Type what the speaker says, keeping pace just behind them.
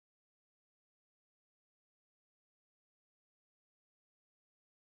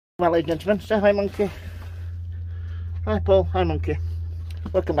Well, ladies and gentlemen, say hi monkey. Hi Paul, hi monkey.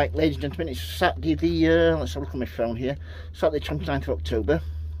 Welcome back ladies and gentlemen. It's Saturday the, let's have a look on my phone here, Saturday 29th of October.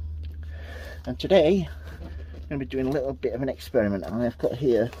 And today, I'm going to be doing a little bit of an experiment. And I've got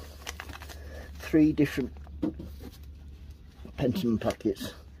here 3 different Penstemon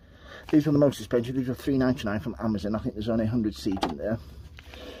packets. These are the most expensive, these are $3.99 from Amazon. I think there's only 100 seeds in there.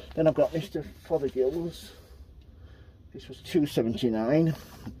 Then I've got Mr. Fothergill's. This was $2.79.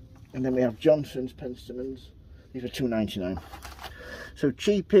 And then we have Johnson's Penstemons. These are $2.99. So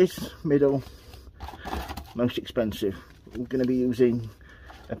cheapest, middle, most expensive. We're going to be using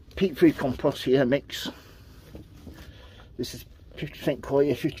a peat-free compost here mix. This is 50%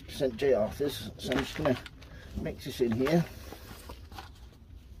 Koya, 50% J. Arthur's. So I'm just going to mix this in here.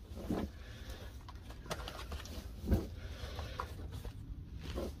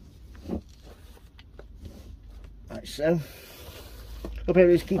 Like so. Hope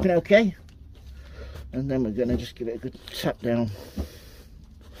everybody's keeping okay. And then we're going to just give it a good tap down.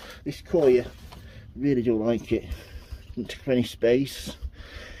 This Koya, really do like it. Doesn't take up any space.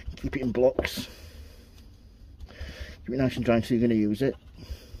 Keep it in blocks. Keep it nice and dry until you're going to use it.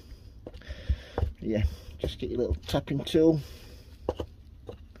 Yeah, just get your little tapping tool.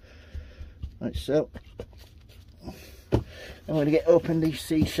 Like so. I'm going to open the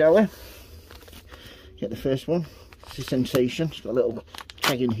seed shower. Get the first one. It's a sensation. It's got a little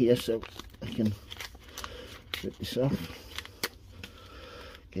tag in here so I can rip this off.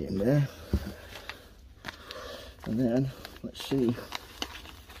 Get in there. And then let's see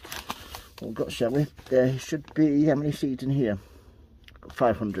what we've got, shall we? There should be, how many seeds in here? I've got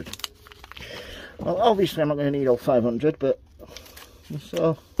 500. Well, obviously I'm not going to need all 500, but I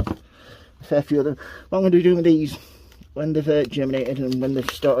saw a fair few of them. What I'm going to be doing with these, when they've germinated and when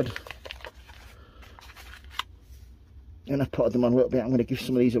they've started, and I've potted them on a little bit, I'm going to give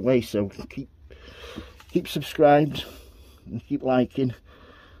some of these away. So keep subscribed and keep liking.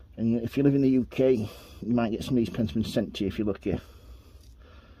 And if you live in the UK, you might get some of these Penstemons sent to you if you're lucky.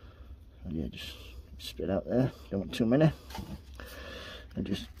 And yeah, just spit out there. Don't want too many. And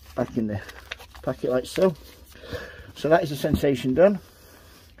just back in the packet like so. So that is the sensation done.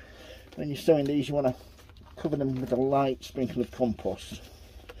 When you're sowing these, you want to cover them with a light sprinkle of compost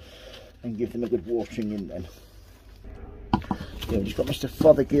and give them a good watering in then. Yeah, we've just got Mr.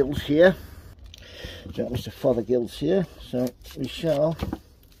 Fothergill's here. So we shall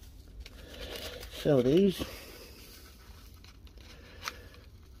sow these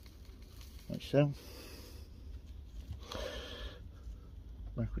like so,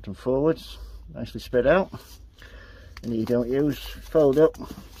 backwards and forwards, nicely spread out. And you don't use, fold up,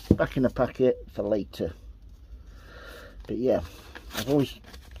 back in the packet for later. But yeah, I've always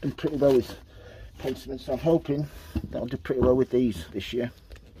done pretty well with Penstemon, so I'm hoping that'll do pretty well with these this year.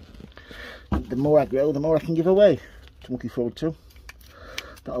 The more I grow, the more I can give away. I'm looking forward to.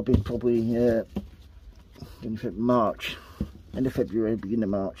 That'll be probably in March, end of February, beginning of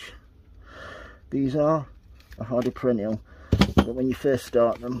March. These are a hardy perennial, but when you first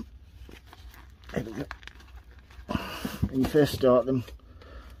start them, there we go. When you first start them,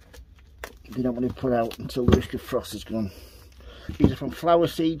 you don't want to put out until the risk of frost is gone. These are from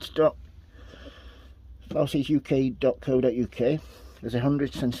flowerseedsuk.co.uk. There's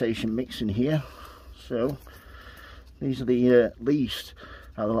 100 sensation mix in here. So these are the least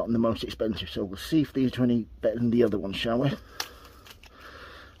out of the lot and the most expensive. So we'll see if these are any better than the other ones, shall we? So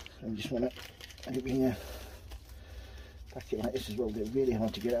I just want to add it in a packet like this as well. They're really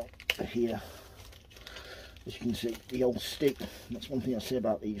hard to get out of here. As you can see, the old stick. That's one thing I say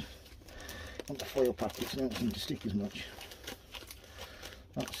about these. On the foil packets, they don't seem to stick as much.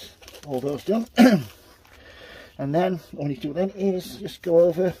 That's all those done. And then what we need to do then is just go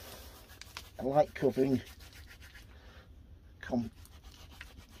over a light covering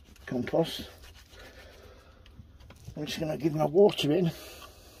compost. I'm just going to give my water in,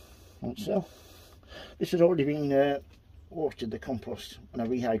 like so. This has already been watered, the compost, and I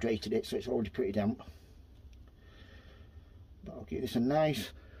rehydrated it, so it's already pretty damp. But I'll give this a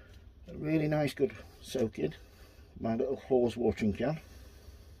really nice good soak in my little hose watering can.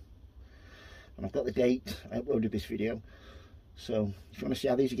 And I've got the date I uploaded this video, so if you want to see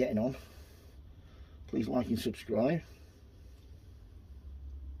how these are getting on, please like and subscribe.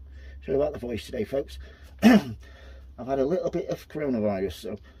 Sorry about the voice today, folks. I've had a little bit of coronavirus,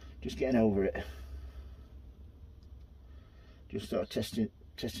 so just getting over it. Just started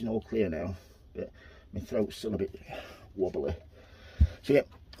testing all clear now, but my throat's still a bit wobbly. So yeah,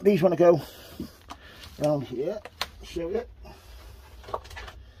 these want to go around here, show you,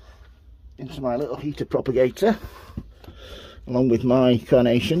 into my little heater propagator. along with my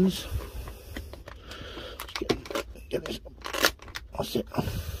carnations. Get this.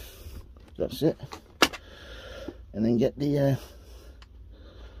 That's it. And then get the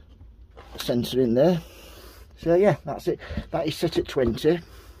sensor in there. So yeah, that's it. That is set at 20. Like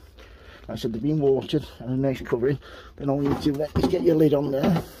I said, they've been watered and a nice covering. Then all you need to do is get your lid on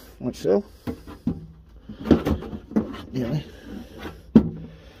there, like so. Nearly.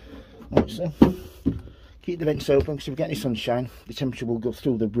 Like so. Keep the vents open because if we get any sunshine, the temperature will go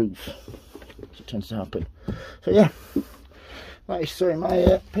through the roof. So it tends to happen. So yeah, that is sowing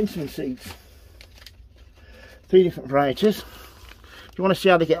my Penstemon seeds. 3 different varieties. If you want to see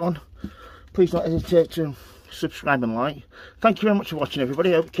how they get on, please don't hesitate to subscribe and like. Thank you very much for watching,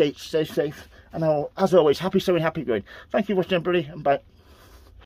 everybody. I hope Kate stays safe. And as always, happy sowing, happy growing. Thank you for watching, everybody, and bye.